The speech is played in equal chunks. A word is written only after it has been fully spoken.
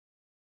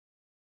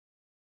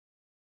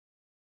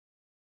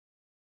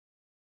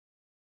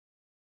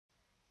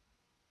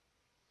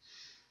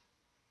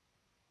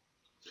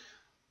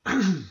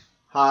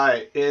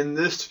Hi, in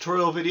this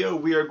tutorial video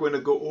we are going to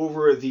go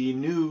over the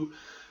new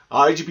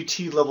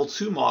IGBT level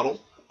 2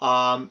 model,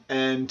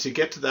 and to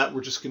get to that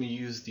we're just going to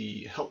use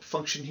the help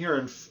function here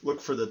and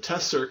look for the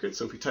test circuit.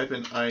 So if we type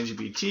in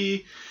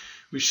IGBT,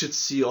 we should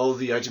see all of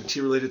the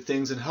IGBT related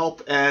things in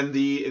help, and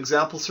the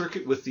example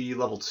circuit with the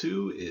level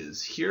 2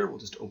 is here. We'll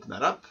just open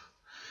that up.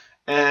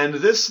 And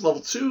this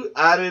level 2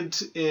 added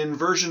in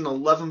version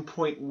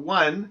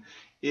 11.1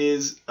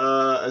 is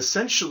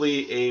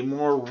essentially a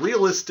more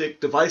realistic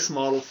device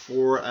model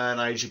for an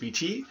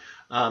IGBT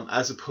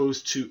as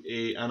opposed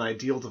to an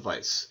ideal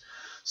device.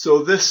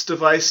 So this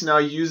device now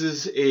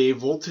uses a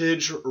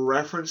voltage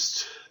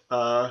referenced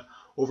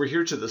over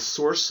here to the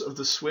source of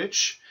the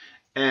switch,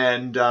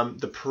 and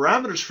the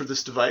parameters for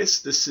this device,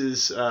 this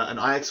is an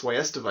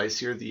IXYS device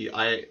here, the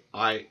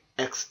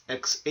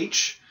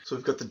IXXH. So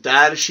we've got the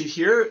data sheet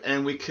here,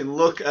 and we can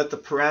look at the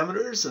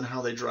parameters and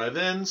how they drive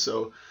in.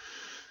 So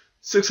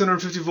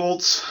 650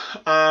 volts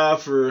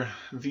for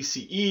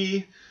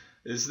VCE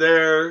is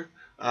there.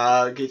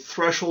 Gate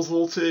threshold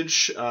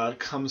voltage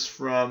comes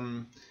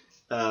from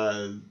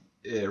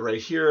right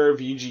here,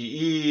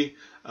 VGE.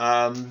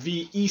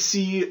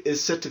 VEC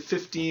is set to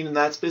 15, and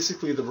that's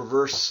basically the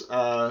reverse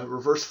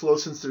flow.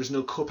 Since there's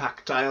no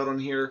copac diode on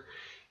here,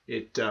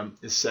 it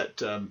is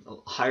set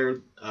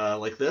higher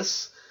like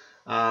this.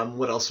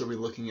 What else are we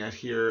looking at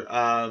here?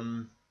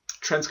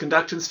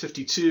 Transconductance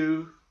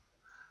 52.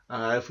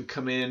 If we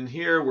come in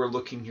here, we're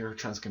looking here,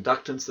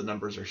 transconductance, the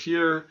numbers are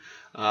here.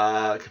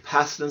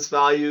 Capacitance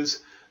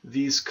values,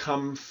 these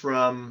come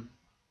from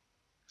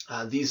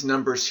these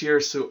numbers here.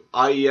 So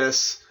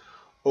IES,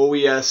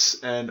 OES,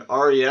 and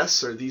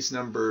RES are these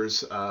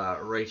numbers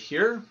right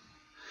here.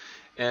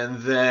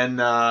 And then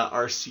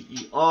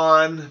RCE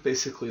on,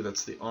 basically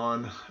that's the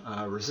on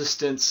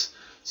resistance.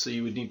 So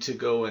you would need to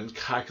go and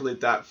calculate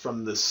that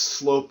from the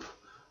slope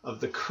of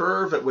the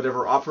curve at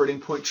whatever operating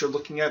point you're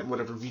looking at, and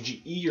whatever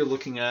VGE you're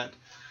looking at.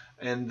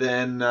 And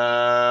then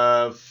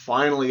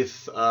finally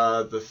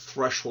the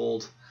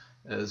threshold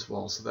as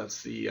well. So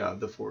that's the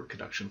forward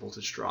conduction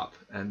voltage drop,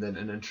 and then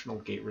an internal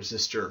gate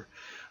resistor.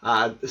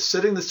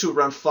 Setting this to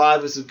around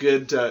 5 is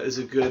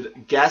a good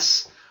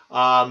guess.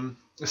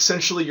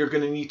 Essentially, you're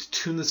going to need to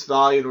tune this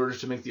value in order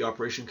to make the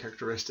operation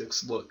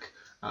characteristics look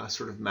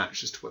sort of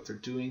match as to what they're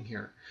doing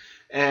here.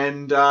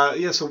 And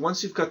yeah, so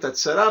once you've got that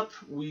set up,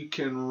 we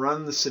can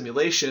run the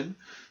simulation.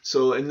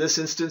 So in this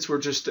instance,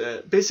 we're just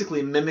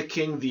basically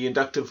mimicking the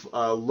inductive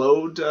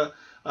load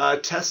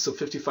test, so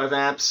 55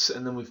 amps,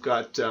 and then we've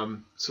got, so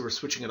we're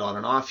switching it on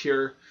and off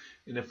here.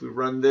 And if we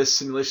run this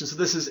simulation, so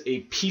this is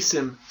a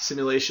PSIM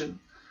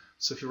simulation.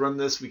 So if you run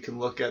this, we can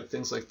look at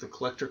things like the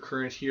collector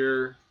current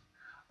here.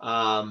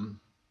 So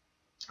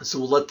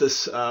we'll let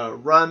this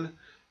run,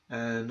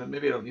 and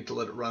maybe I don't need to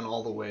let it run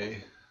all the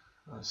way.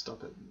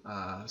 Stop it.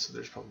 So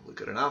there's probably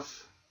good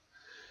enough.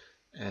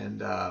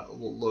 And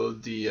we'll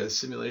load the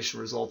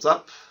simulation results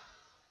up.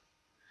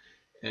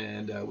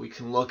 And we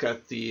can look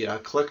at the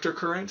collector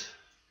current,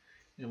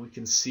 and we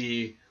can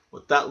see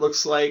what that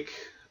looks like.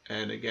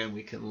 And again,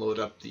 we can load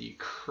up the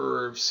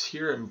curves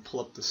here and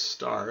pull up the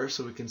star,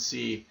 so we can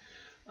see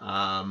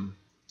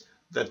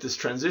that this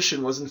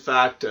transition was in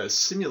fact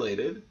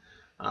simulated.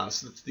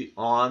 So that's the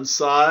on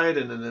side,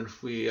 and then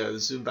if we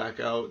zoom back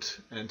out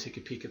and take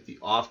a peek at the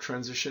off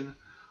transition,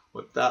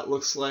 what that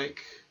looks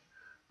like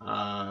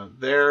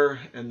there.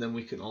 And then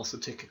we can also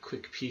take a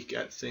quick peek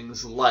at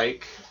things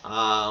like,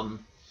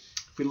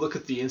 if we look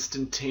at the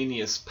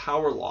instantaneous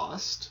power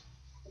lost,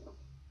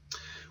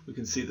 we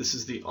can see this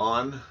is the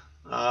on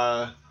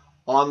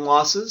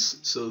losses.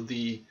 So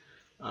the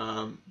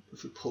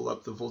if we pull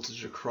up the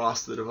voltage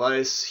across the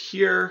device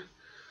here,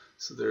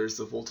 so there's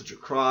the voltage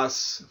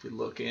across. If we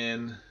look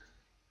in,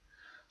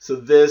 so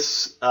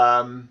this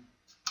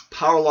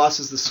power loss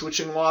is the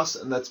switching loss,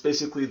 and that's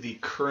basically the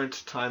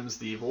current times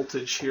the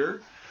voltage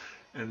here.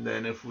 And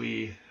then if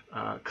we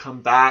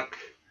come back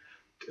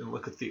and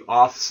look at the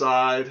off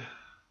side,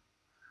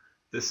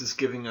 this is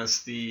giving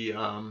us the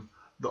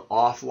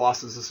off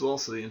losses as well,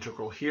 so the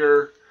integral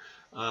here.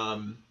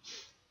 And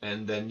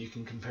then you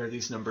can compare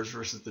these numbers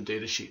versus the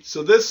data sheet.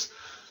 So this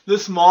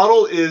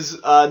model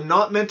is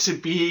not meant to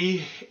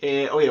be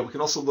a, oh yeah, we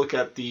can also look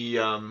at the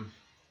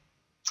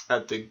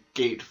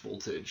gate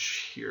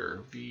voltage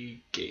here,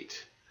 V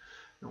gate,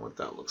 and what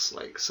that looks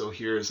like. So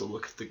here's a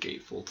look at the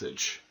gate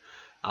voltage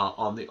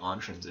on the on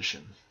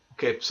transition.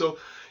 Okay, so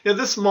yeah,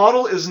 this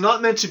model is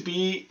not meant to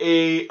be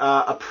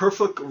a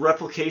perfect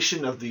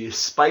replication of the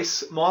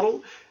SPICE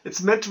model.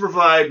 It's meant to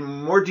provide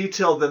more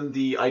detail than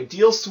the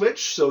ideal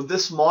switch. So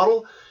this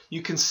model,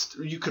 you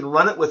can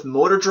run it with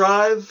motor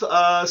drive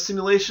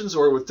simulations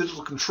or with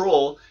digital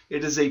control.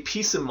 It is a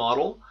PSIM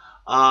model.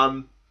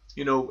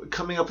 You know,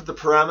 coming up with the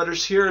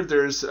parameters here,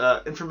 there's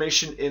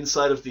information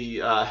inside of the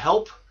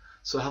help.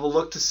 So have a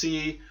look to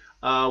see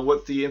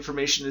what the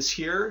information is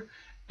here.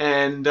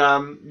 And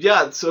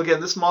yeah, so again,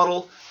 this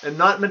model is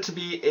not meant to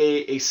be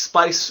a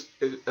SPICE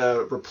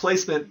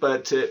replacement,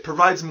 but it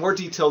provides more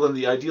detail than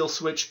the ideal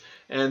switch,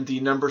 and the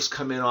numbers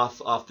come in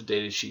off the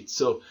data sheet.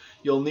 So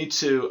you'll need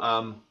to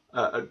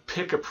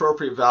pick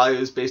appropriate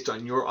values based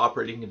on your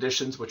operating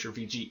conditions, what your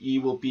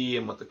VGE will be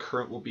and what the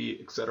current will be,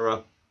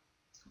 etc.,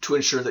 to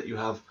ensure that you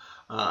have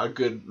a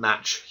good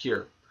match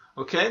here.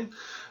 Okay,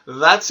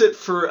 that's it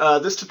for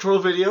this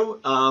tutorial video.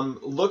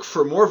 Look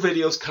for more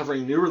videos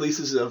covering new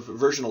releases of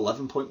version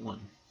 11.1.